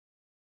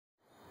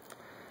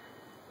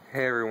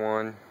Hey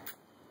everyone,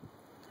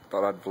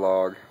 thought I'd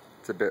vlog.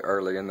 It's a bit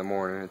early in the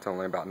morning, it's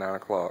only about 9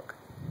 o'clock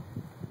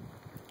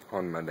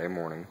on Monday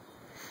morning.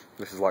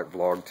 This is like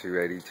vlog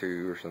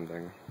 282 or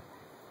something.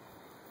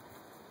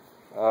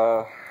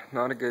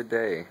 Not a good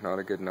day, not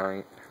a good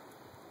night.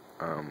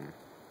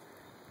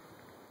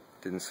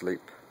 Didn't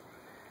sleep.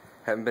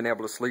 Haven't been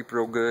able to sleep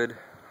real good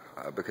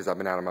because I've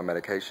been out of my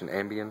medication,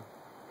 Ambien,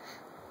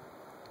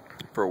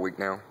 for a week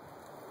now.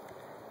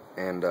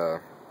 And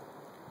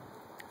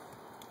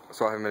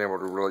so I haven't been able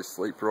to really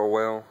sleep real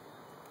well.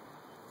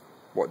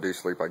 What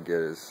sleep I get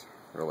is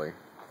really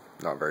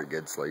not very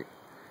good sleep.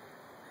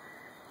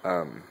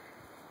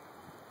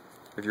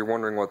 If you're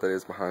wondering what that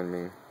is behind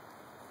me,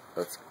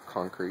 that's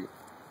concrete.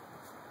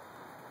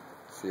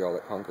 See all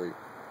that concrete?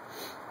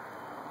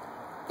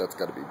 That's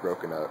got to be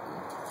broken up and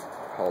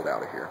hauled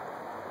out of here.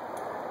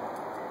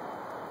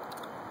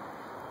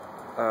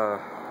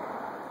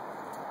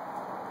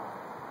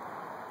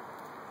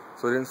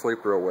 So I didn't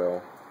sleep real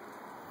well.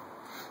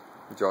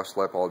 Josh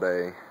slept all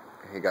day.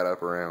 He got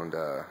up around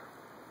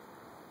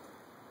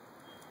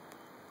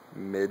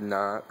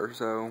midnight or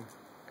so,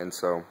 and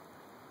so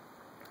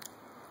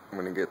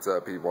when he gets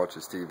up, he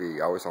watches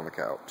TV. I was on the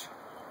couch,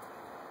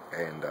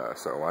 and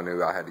so I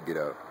knew I had to get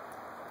up.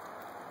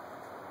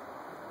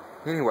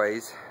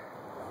 Anyways,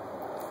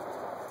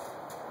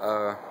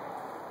 so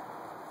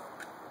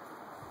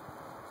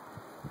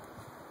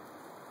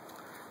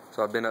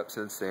I've been up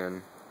since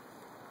then.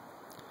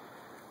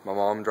 My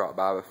mom dropped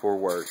by before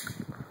work.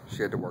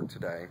 She had to work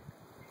today,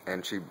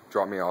 and she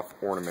dropped me off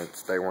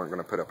ornaments. They weren't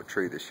going to put up a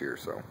tree this year,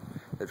 so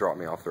they dropped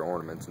me off their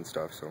ornaments and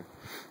stuff. So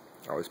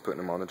I was putting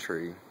them on the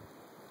tree,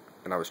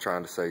 and I was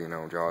trying to say, you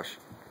know, Josh,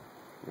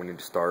 we need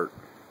to start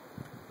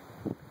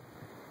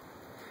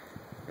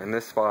in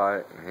this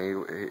spot. And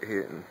he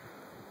didn't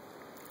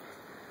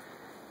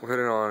put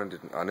it on.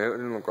 I knew it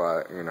didn't look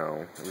like, you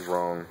know, it was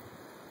wrong.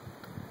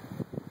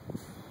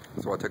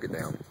 So I took it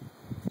down.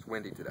 It's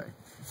windy today.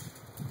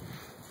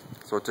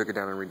 So I took it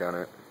down and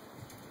redone it.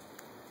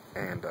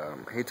 And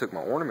he took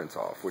my ornaments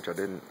off, which I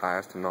didn't. I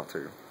asked him not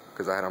to,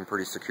 because I had them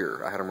pretty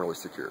secure. I had them really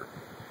secure.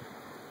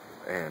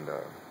 And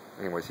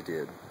anyways, he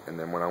did. And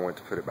then when I went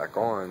to put it back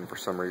on, for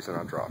some reason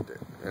I dropped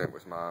it. And it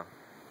was my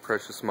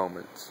precious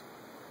moments,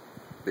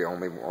 the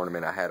only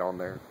ornament I had on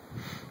there.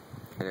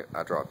 And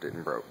I dropped it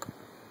and broke.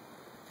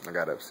 I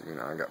got upset, you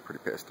know, I got pretty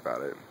pissed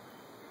about it.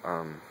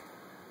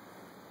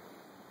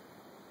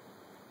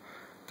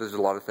 There's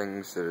a lot of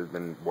things that have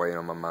been weighing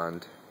on my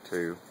mind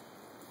too.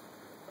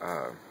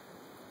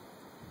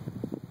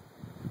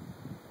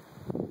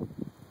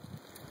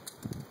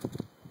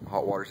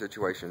 Hot water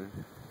situation.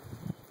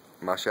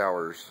 My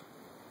showers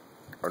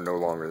are no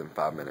longer than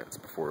 5 minutes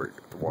before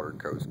the water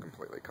goes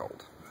completely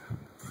cold.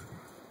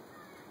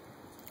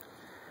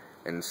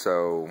 And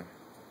so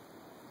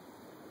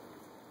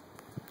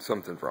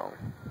something's wrong.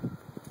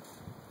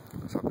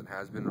 Something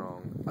has been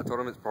wrong. I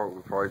told him we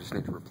probably just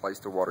need to replace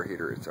the water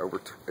heater. It's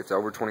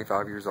over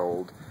 25 years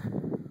old.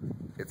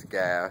 It's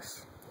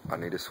gas. I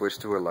need to switch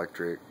to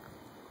electric.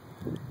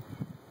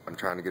 I'm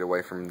trying to get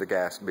away from the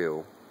gas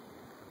bill,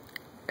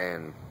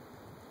 and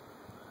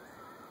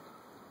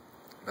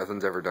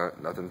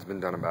nothing's been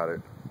done about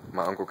it.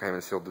 My uncle came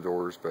and sealed the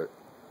doors, but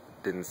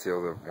didn't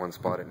seal the one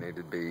spot it needed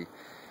to be.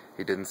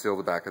 He didn't seal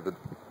the back of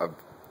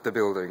the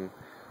building.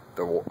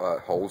 The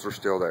holes are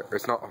still there.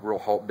 It's not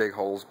real big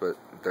holes, but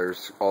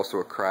there's also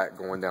a crack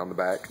going down the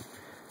back,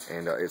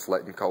 and it's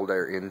letting cold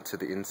air into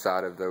the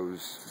inside of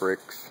those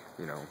bricks.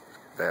 You know,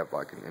 they have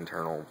like an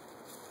internal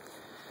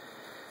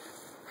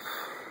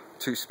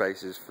 2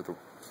 spaces for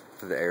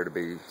the air to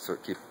be, so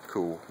it keeps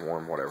cool,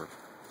 warm, whatever.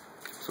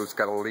 So it's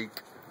got a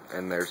leak,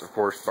 and there's of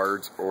course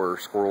birds or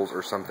squirrels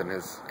or something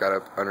has got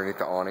up underneath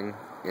the awning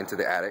into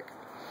the attic.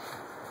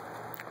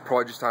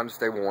 Probably just time to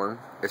stay warm.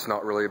 It's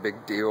not really a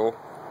big deal,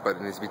 but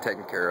it needs to be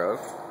taken care of.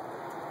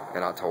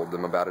 And I told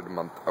them about it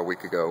a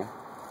week ago.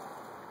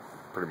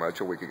 Pretty much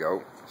a week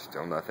ago.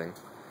 Still nothing.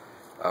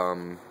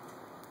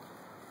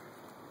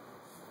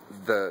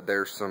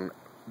 There's some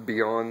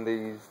beyond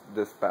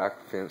this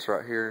back fence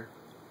right here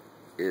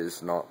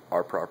is not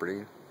our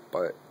property,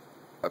 but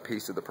a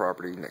piece of the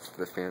property next to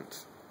the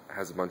fence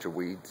has a bunch of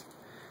weeds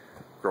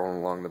growing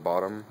along the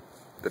bottom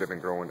that have been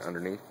growing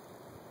underneath.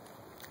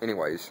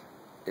 Anyways,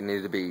 it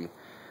needed to be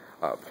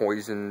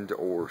poisoned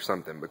or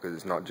something, because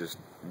it's not just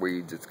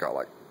weeds, it's got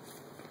like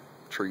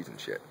trees and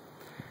shit.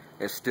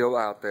 It's still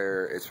out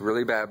there. It's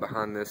really bad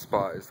behind this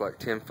spot. It's like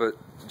 10 foot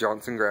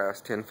Johnson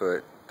grass, 10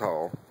 foot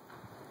tall.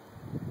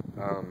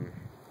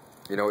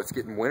 You know, it's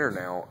getting winter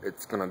now.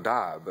 It's gonna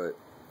die, but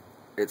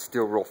it's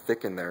still real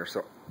thick in there.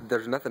 So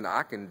there's nothing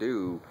I can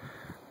do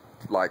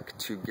like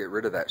to get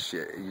rid of that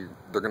shit.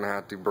 They're gonna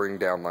have to bring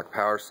down like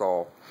power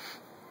saw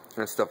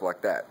and stuff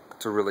like that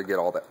to really get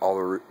all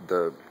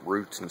the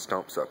roots and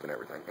stumps up and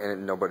everything.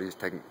 And nobody's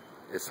taking.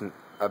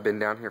 I've been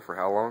down here for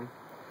how long?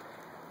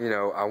 You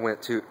know, I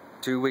went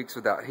 2 weeks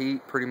without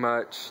heat, pretty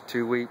much.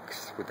 2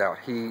 weeks without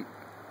heat.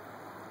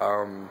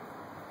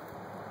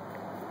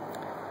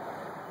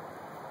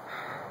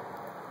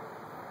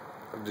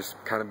 I've just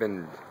kind of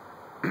been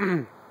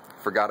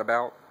forgot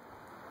about.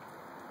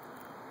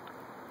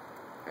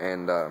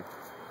 And I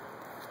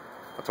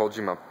told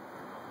you my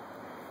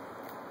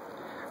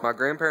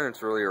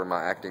grandparents really are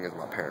acting as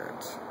my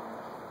parents,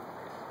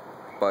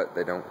 but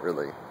they don't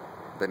really.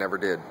 They never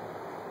did.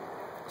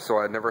 So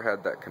I never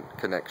had that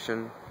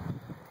connection.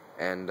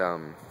 And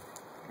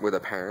with a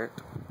parent,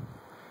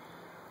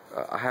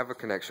 I have a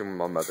connection with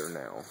my mother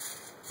now,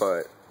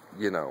 but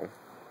you know,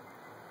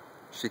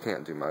 she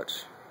can't do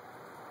much.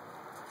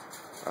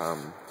 I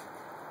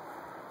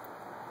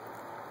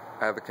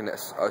have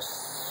a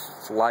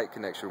slight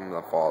connection with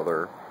my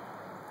father.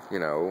 You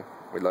know,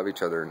 we love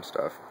each other and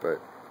stuff, but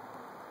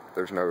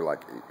there's no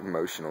like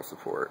emotional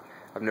support.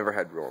 I've never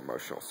had real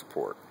emotional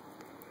support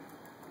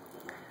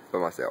by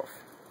myself.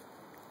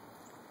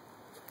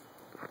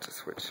 I'll just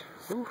switch.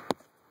 Whew.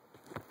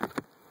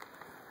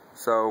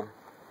 So,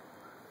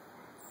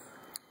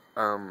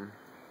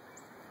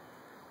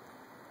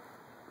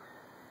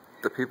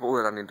 the people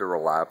that I need to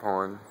rely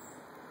upon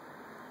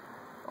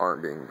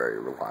aren't being very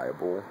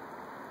reliable.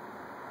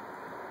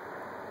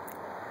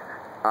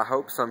 I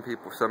hope some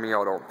of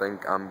y'all don't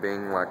think I'm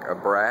being like a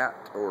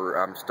brat, or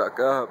I'm stuck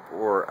up,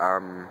 or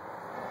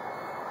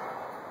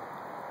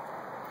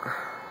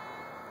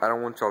I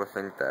don't want y'all to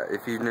think that.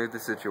 If you knew the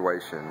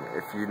situation,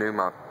 if you knew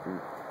my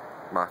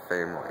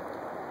family,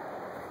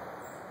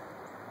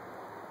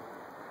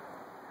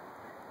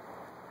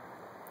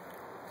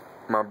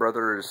 my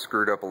brother is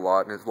screwed up a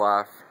lot in his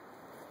life,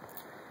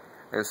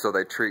 and so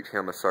they treat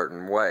him a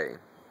certain way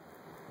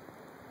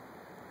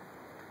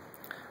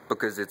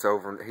because it's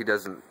over. He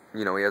doesn't,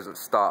 you know, he hasn't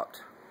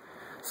stopped,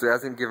 so he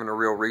hasn't given a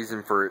real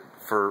reason for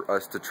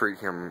us to treat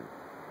him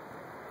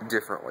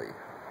differently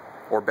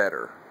or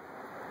better.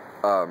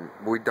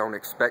 We don't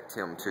expect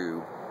him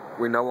to.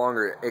 We no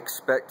longer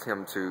expect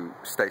him to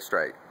stay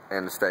straight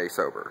and stay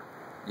sober.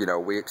 You know,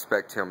 we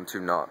expect him to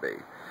not be.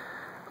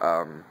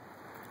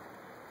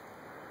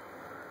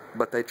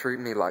 But they treat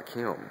me like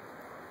him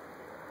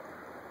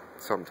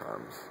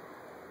sometimes.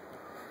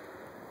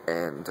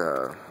 And,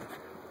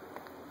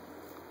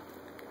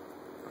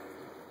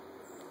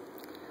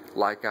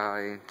 like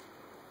I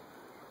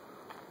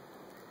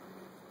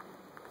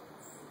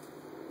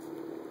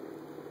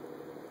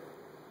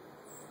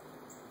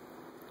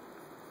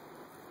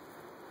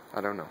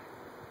don't know.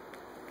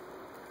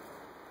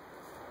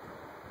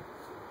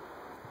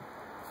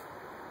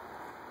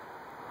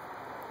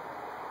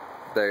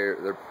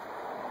 They're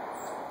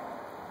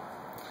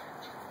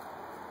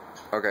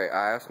okay.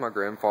 I asked my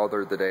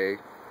grandfather the day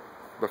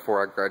before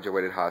I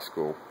graduated high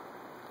school.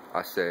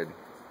 I said,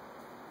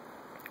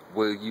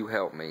 "Will you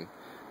help me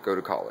go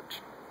to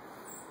college?"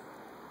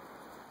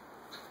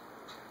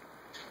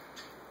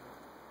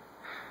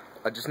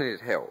 I just needed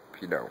help,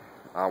 you know.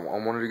 I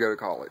wanted to go to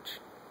college.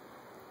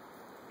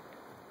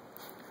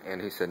 And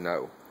he said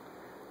no.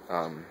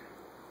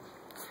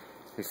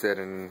 He said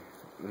in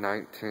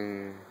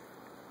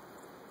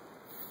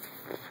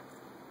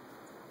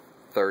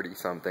 1930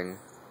 something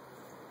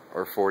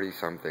or 40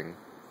 something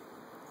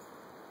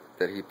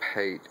that he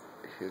paid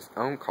his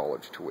own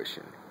college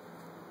tuition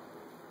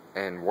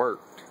and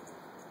worked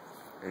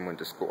and went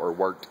to school, or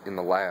worked in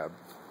the lab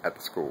at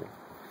the school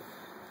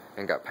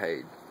and got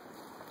paid.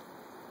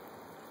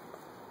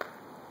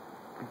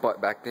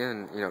 But back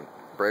then, you know,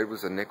 bread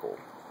was a nickel.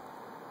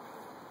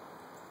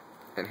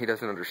 And he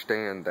doesn't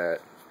understand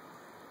that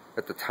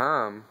at the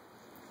time,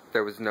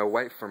 there was no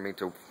way for me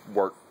to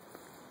work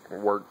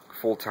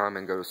full-time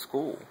and go to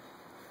school.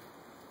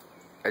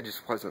 It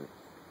just wasn't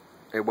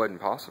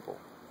possible.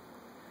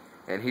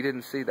 And he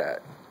didn't see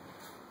that.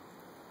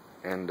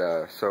 And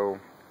so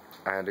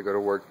I had to go to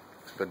work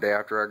the day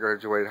after I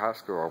graduated high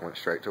school. I went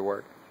straight to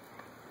work.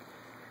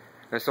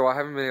 And so I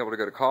haven't been able to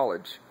go to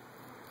college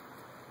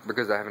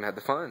because I haven't had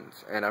the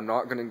funds. And I'm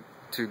not going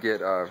to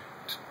get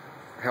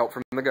help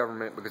from the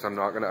government because I'm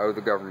not going to owe the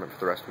government for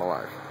the rest of my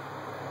life.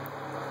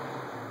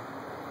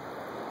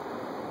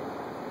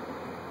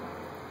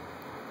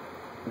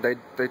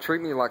 They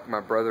treat me like my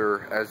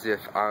brother as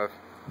if I've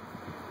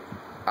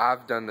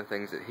done the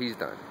things that he's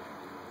done,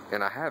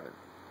 and I haven't.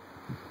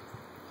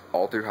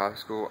 All through high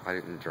school, I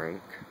didn't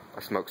drink. I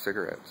smoked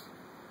cigarettes,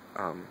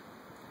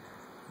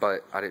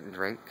 but I didn't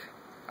drink.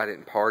 I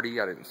didn't party.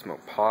 I didn't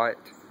smoke pot.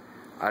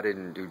 I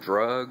didn't do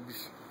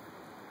drugs.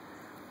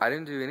 I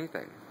didn't do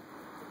anything.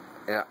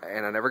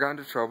 And I never got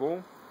into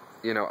trouble.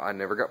 You know, I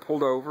never got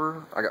pulled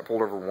over. I got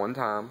pulled over one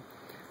time,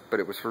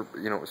 but it was for,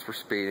 you know, it was for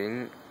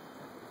speeding.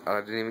 I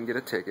didn't even get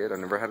a ticket. I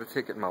never had a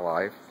ticket in my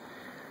life.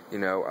 You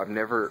know, I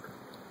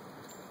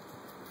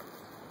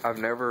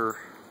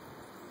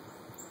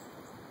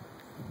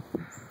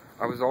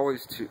was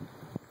always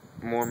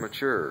more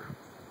mature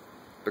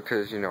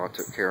because, you know, I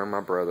took care of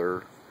my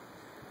brother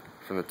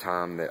from the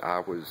time that I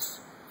was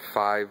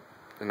 5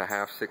 and a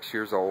half, 6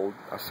 years old.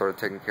 I started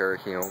taking care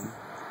of him.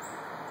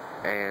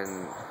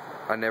 And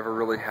I never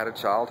really had a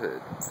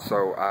childhood,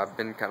 so I've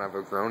been kind of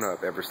a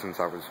grown-up ever since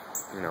I was,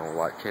 you know,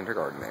 like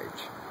kindergarten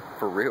age,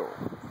 for real,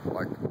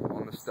 like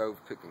on the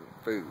stove cooking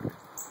food.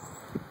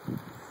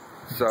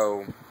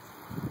 So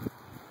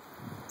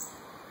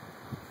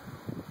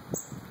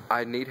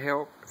I need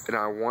help and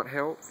I want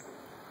help.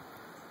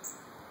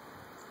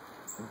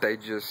 They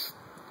just,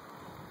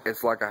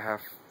 it's like I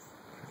have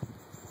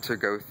to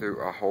go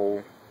through a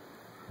whole,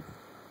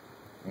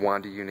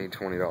 why do you need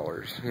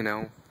 $20, you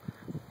know?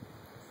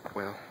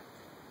 Well,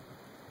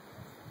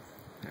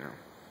 you know,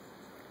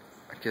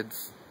 my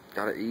kids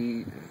gotta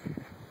eat,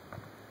 and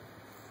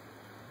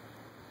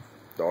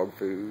dog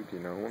food, you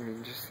know, I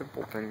mean, just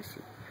simple things.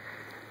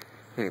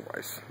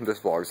 Anyways, this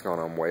vlog's gone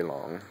on way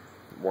long.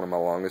 One of my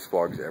longest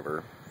vlogs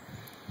ever.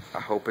 I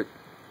hope it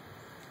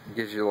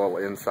gives you a little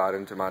insight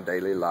into my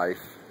daily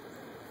life.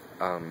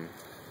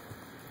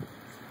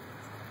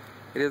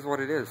 It is what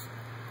it is.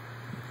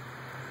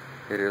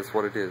 It is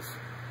what it is.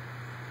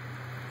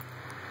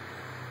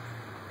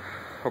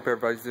 Hope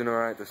everybody's doing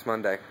alright this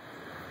Monday.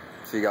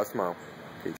 See you guys tomorrow.